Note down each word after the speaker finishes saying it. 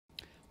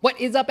What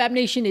is up, App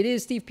Nation? It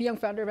is Steve Young,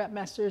 founder of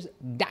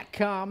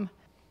appmasters.com.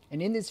 And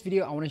in this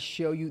video, I want to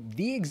show you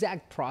the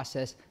exact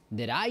process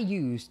that I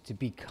use to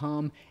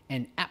become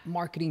an app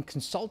marketing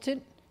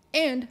consultant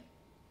and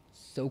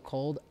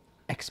so-called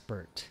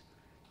expert.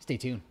 Stay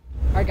tuned.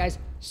 All right, guys.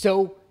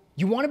 So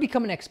you want to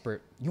become an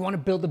expert, you want to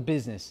build a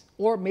business,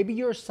 or maybe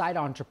you're a side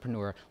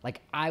entrepreneur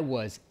like I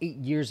was 8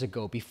 years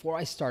ago before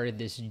I started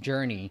this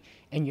journey.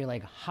 And you're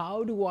like,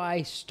 how do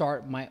I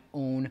start my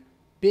own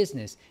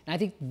business? And I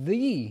think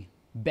the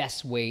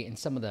best way and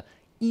some of the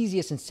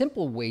easiest and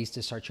simple ways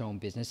to start your own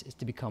business is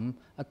to become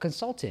a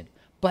consultant.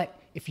 But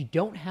if you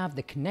don't have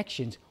the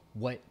connections,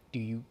 what do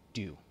you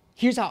do?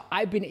 Here's how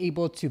I've been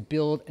able to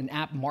build an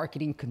app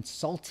marketing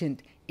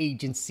consultant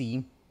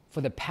agency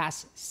for the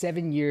past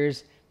 7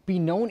 years, be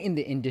known in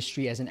the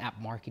industry as an app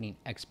marketing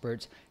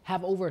expert,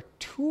 have over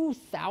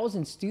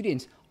 2,000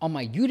 students on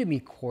my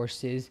Udemy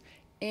courses,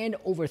 and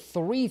over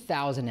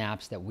 3,000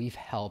 apps that we've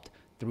helped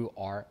through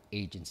our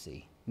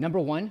agency. Number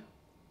one,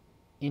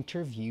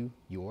 interview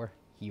your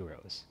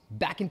heroes.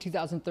 Back in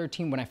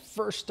 2013, when I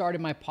first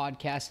started my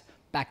podcast,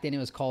 back then it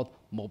was called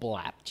Mobile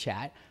App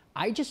Chat,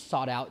 I just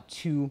sought out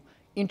to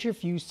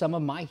interview some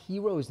of my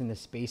heroes in the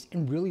space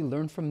and really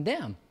learn from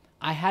them.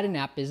 I had an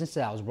app business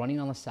that I was running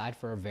on the side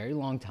for a very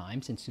long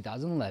time, since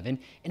 2011,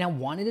 and I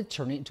wanted to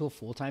turn it into a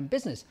full-time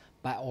business.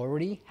 But I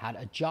already had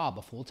a job,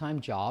 a full-time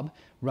job,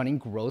 running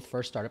growth for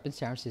a startup in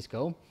San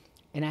Francisco,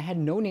 and I had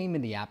no name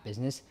in the app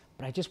business,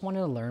 but I just wanted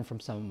to learn from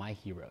some of my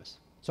heroes.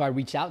 So I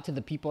reached out to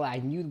the people I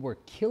knew were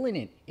killing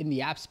it in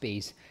the app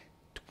space: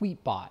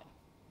 Tweetbot,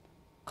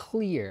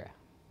 Clear.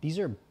 These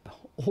are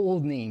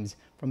old names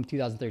from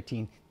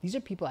 2013. These are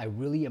people I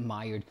really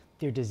admired,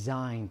 their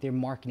design, their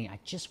marketing. I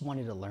just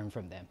wanted to learn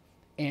from them.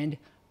 And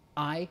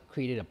I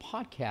created a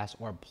podcast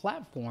or a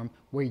platform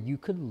where you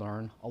could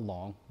learn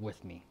along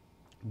with me.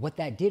 What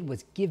that did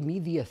was give me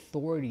the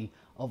authority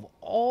of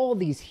all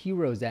these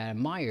heroes that I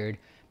admired.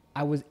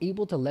 I was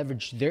able to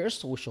leverage their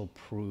social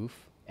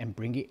proof and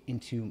bring it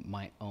into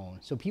my own.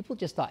 So people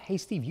just thought, hey,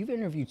 Steve, you've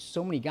interviewed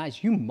so many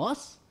guys, you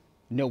must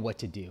know what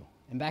to do.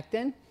 And back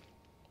then,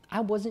 I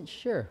wasn't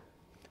sure.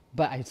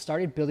 But I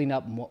started building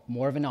up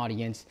more of an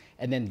audience,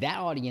 and then that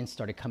audience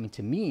started coming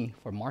to me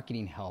for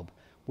marketing help,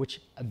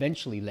 which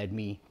eventually led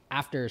me,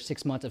 after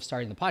 6 months of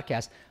starting the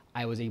podcast,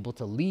 I was able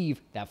to leave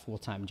that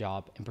full-time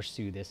job and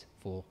pursue this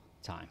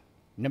full-time.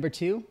 Number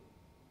two,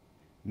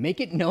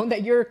 make it known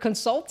that you're a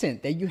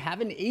consultant, that you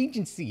have an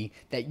agency,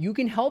 that you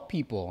can help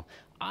people.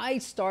 I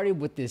started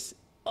with this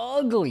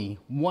ugly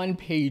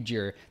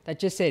one-pager that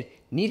just said,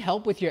 need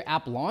help with your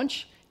app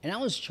launch? And I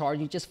was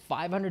charging just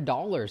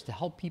 $500 to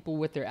help people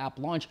with their app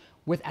launch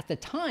with, at the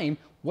time,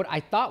 what I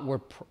thought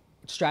were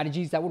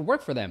strategies that would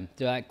work for them.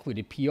 So that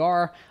included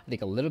PR, I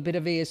think a little bit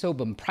of ASO,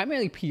 but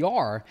primarily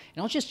PR. And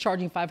I was just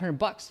charging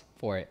 $500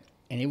 for it.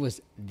 And it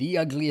was the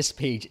ugliest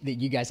page that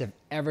you guys have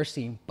ever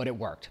seen, but it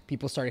worked.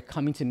 People started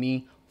coming to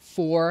me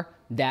for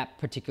that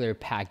particular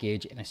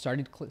package, and I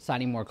started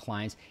signing more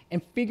clients and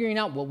figuring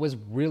out what was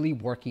really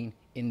working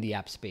in the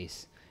app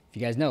space. If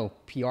you guys know,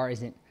 PR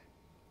isn't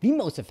the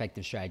most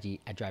effective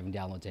strategy at driving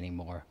downloads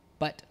anymore,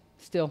 but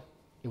still,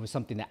 it was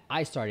something that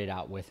I started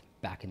out with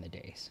back in the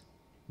days.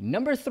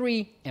 Number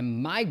three,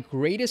 and my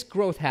greatest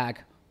growth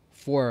hack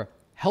for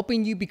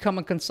helping you become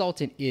a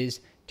consultant,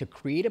 is to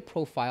create a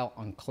profile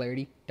on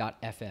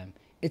Clarity.fm.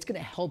 It's gonna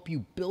help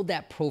you build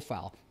that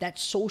profile, that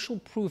social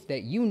proof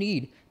that you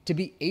need to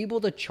be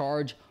able to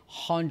charge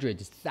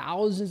hundreds,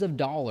 thousands of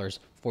dollars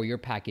for your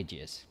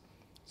packages.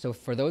 So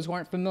for those who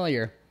aren't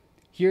familiar,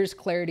 here's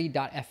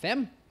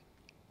Clarity.fm.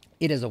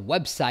 It is a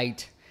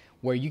website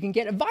where you can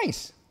get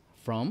advice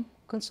from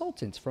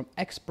consultants, from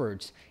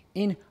experts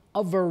in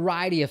a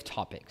variety of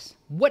topics.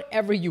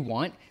 Whatever you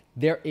want,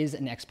 there is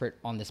an expert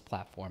on this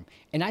platform.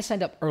 And I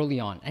signed up early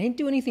on. I didn't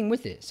do anything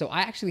with it. So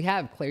I actually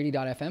have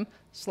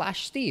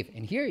Clarity.fm/Steve.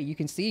 And here you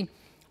can see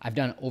I've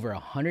done over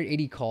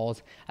 180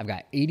 calls. I've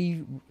got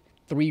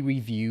 83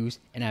 reviews,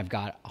 and I've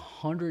got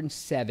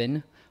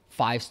 107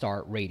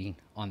 5-star rating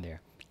on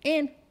there.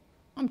 And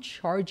I'm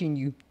charging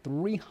you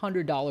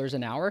 $300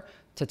 an hour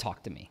to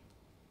talk to me.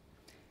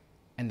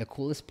 And the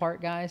coolest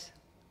part, guys,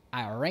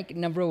 I rank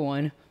number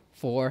one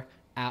for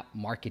app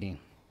marketing.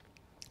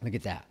 Look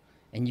at that.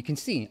 And you can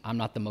see I'm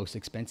not the most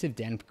expensive.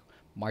 Dan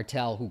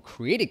Martell, who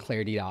created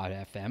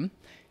Clarity.fm,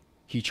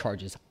 he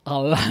charges a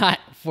lot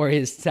for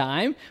his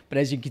time. But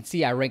as you can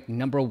see, I rank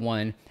number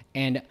one,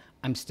 and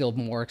I'm still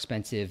more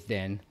expensive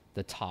than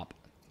the top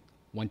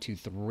 1, 2,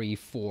 3,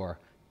 4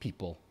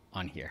 people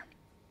on here,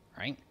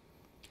 right?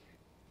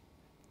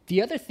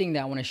 The other thing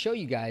that I want to show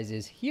you guys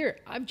is here,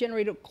 I've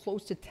generated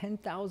close to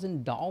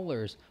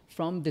 $10,000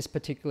 from this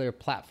particular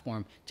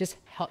platform, just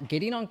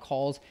getting on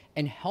calls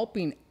and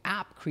helping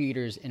app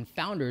creators and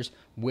founders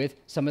with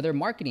some of their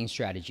marketing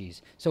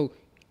strategies. So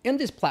in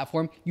this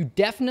platform, you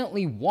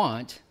definitely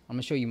want, I'm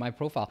going to show you my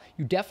profile,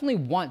 you definitely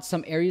want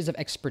some areas of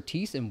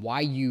expertise and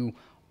why you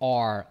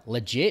are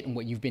legit and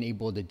what you've been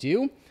able to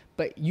do,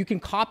 but you can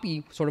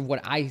copy sort of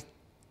what I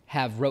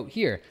have wrote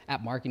here,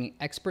 app marketing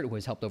expert who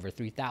has helped over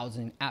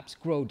 3,000 apps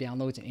grow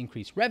downloads and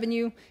increase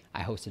revenue.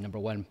 I host the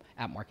 #1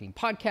 app marketing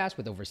podcast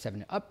with over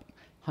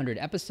 700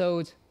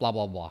 episodes, blah,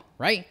 blah, blah,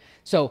 right?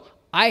 So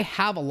I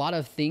have a lot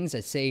of things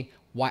that say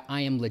why I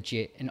am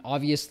legit. And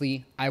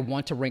obviously I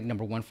want to rank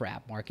 #1 for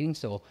app marketing.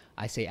 So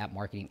I say app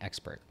marketing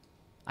expert.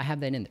 I have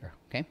that in there,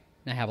 okay?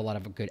 And I have a lot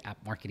of good app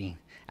marketing,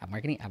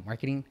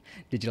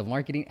 digital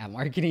marketing, app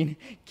marketing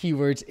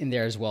keywords in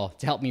there as well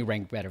to help me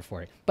rank better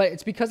for it. But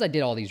it's because I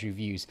did all these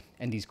reviews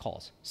and these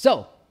calls.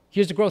 So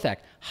here's the growth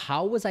hack.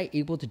 How was I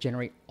able to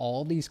generate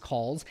all these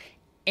calls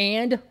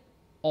and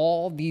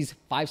all these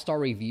 5-star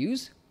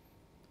reviews?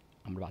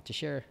 I'm about to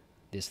share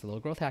this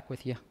little growth hack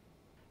with you.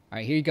 All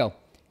right, here you go.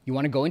 You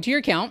want to go into your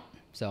account.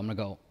 So I'm going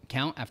to go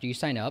account after you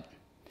sign up.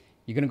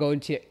 You're going to go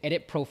into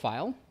edit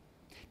profile.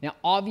 Now,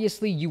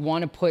 obviously, you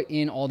want to put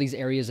in all these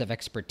areas of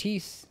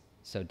expertise.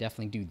 So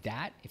definitely do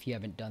that if you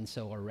haven't done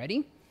so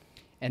already.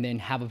 And then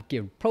have a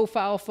good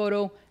profile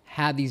photo,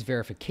 have these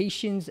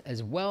verifications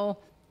as well.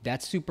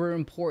 That's super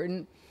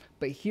important.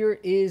 But here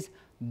is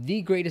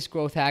the greatest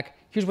growth hack.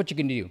 Here's what you're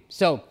going to do.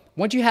 So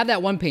once you have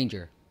that one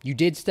pager, you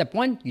did step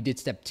 1, you did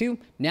step 2.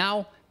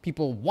 Now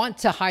people want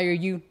to hire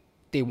you.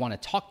 They want to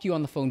talk to you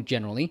on the phone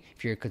generally.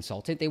 If you're a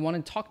consultant, they want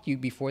to talk to you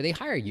before they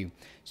hire you.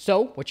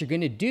 So what you're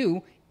going to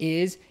do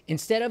is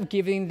instead of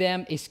giving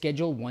them a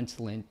schedule once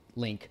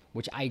link,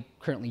 which I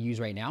currently use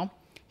right now,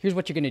 here's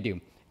what you're going to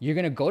do. You're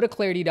going to go to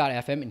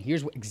clarity.fm, and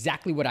here's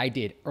exactly what I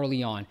did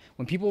early on.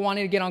 When people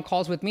wanted to get on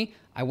calls with me,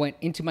 I went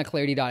into my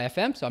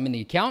clarity.fm. So I'm in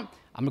the account.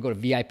 I'm going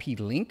to go to VIP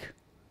link,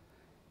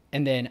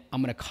 and then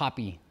I'm going to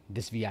copy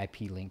this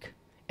VIP link,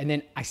 and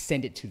then I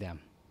send it to them.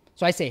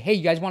 So I say, hey,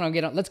 you guys want to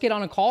get on? Let's get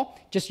on a call.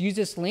 Just use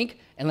this link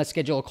and let's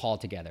schedule a call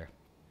together.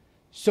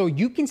 So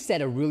you can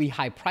set a really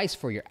high price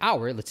for your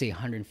hour. Let's say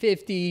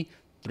 $150,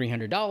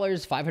 $300,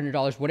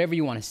 $500, whatever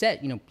you want to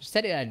set.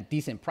 Set it at a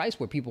decent price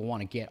where people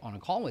want to get on a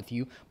call with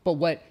you. But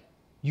what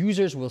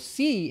users will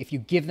see if you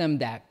give them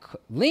that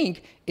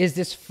link is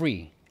this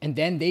free. And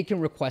then they can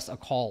request a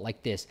call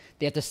like this.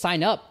 They have to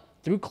sign up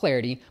through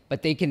Clarity,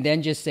 but they can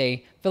then just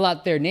say, fill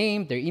out their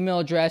name, their email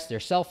address, their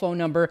cell phone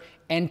number,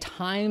 and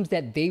times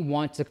that they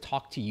want to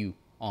talk to you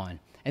on.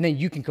 And then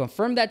you can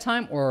confirm that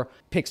time or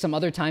pick some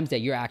other times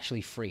that you're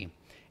actually free.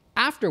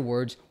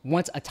 Afterwards,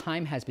 once a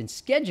time has been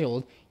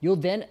scheduled, you'll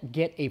then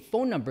get a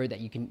phone number that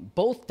you can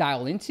both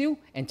dial into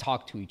and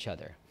talk to each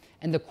other.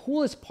 And the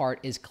coolest part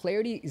is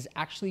Clarity is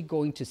actually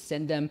going to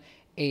send them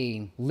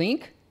a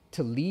link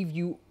to leave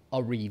you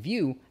a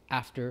review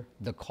after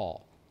the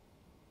call.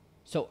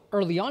 So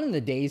early on in the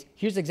days,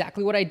 here's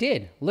exactly what I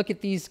did. Look at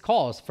these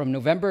calls from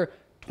November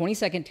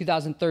 22nd,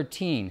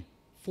 2013,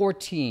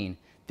 14.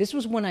 This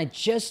was when I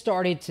just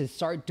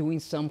started doing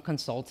some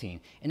consulting,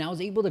 and I was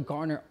able to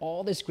garner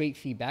all this great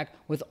feedback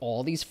with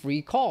all these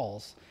free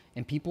calls.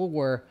 And people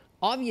were,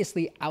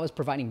 obviously I was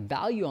providing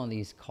value on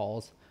these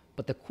calls,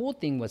 but the cool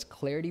thing was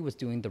Clarity was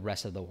doing the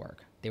rest of the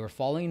work. They were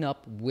following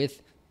up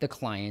with the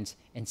clients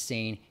and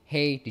saying,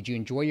 hey, did you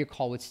enjoy your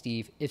call with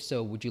Steve? If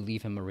so, would you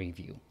leave him a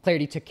review?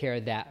 Clarity took care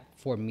of that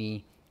for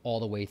me all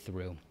the way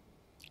through.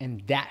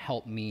 And that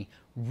helped me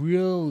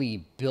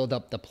really build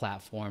up the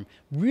platform,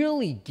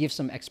 really give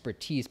some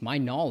expertise, my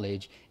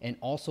knowledge, and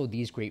also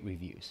these great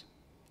reviews.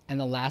 And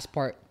the last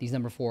part, these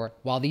 #4,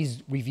 while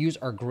these reviews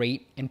are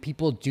great and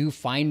people do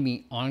find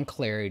me on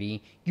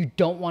Clarity, you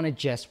don't want to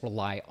just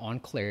rely on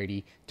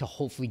Clarity to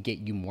hopefully get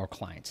you more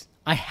clients.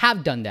 I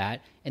have done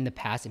that in the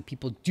past and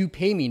people do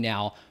pay me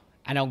now.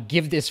 I don't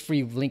give this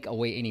free link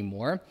away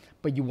anymore,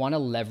 but you want to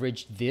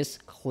leverage this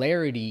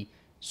Clarity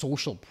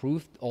social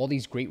proof, all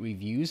these great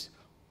reviews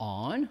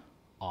on,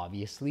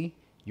 obviously,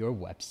 your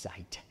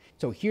website.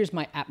 So here's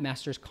my App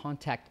Masters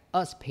Contact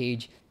Us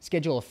page.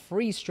 Schedule a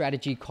free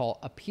strategy call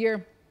up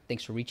here.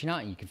 Thanks for reaching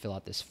out, and you can fill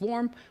out this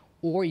form,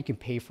 or you can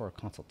pay for a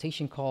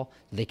consultation call.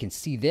 They can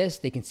see this,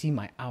 they can see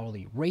my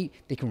hourly rate,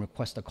 they can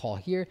request a call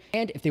here.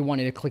 And if they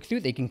wanted to click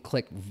through, they can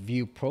click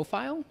view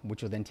profile,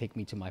 which will then take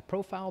me to my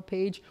profile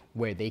page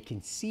where they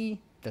can see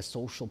the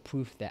social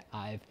proof that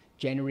I've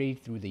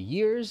generated through the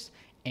years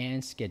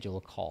and schedule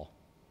a call.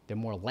 They're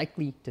more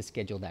likely to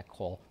schedule that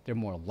call. They're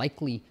more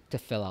likely to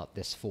fill out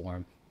this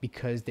form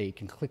because they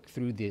can click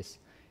through this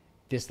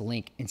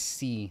link and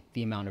see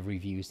the amount of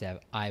reviews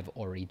that I've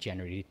already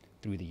generated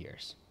through the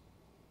years.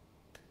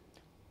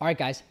 All right,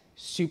 guys,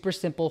 super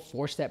simple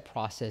 4-step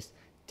process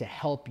to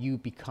help you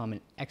become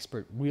an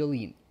expert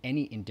really in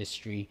any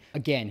industry.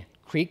 Again,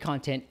 create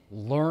content,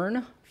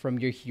 learn from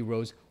your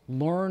heroes,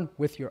 learn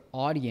with your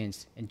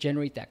audience and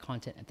generate that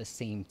content at the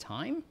same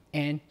time,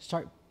 and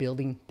start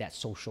building that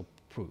social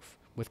proof.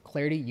 With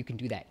Clarity, you can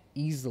do that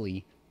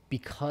easily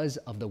because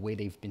of the way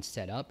they've been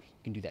set up.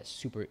 You can do that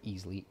super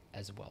easily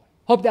as well.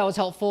 Hope that was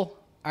helpful.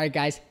 All right,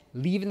 guys,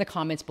 leave in the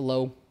comments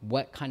below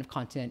what kind of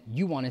content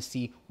you want to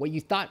see, what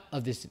you thought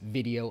of this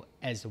video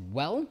as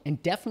well.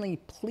 And definitely,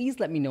 please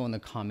let me know in the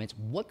comments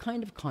what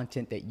kind of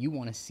content that you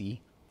want to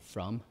see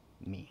from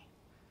me.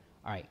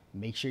 All right,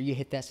 make sure you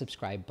hit that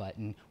subscribe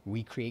button.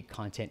 We create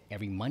content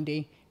every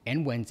Monday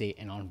and Wednesday,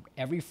 and on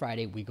every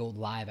Friday we go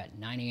live at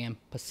 9 a.m.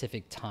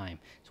 Pacific time.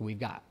 So we've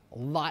got a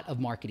lot of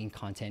marketing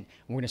content,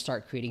 and we're gonna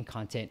start creating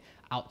content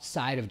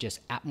outside of just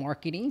app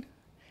marketing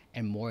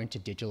and more into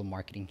digital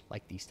marketing,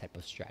 like these type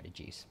of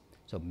strategies.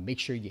 So make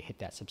sure you hit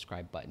that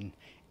subscribe button,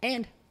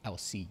 and I will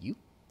see you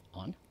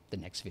on the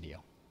next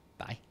video.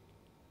 Bye.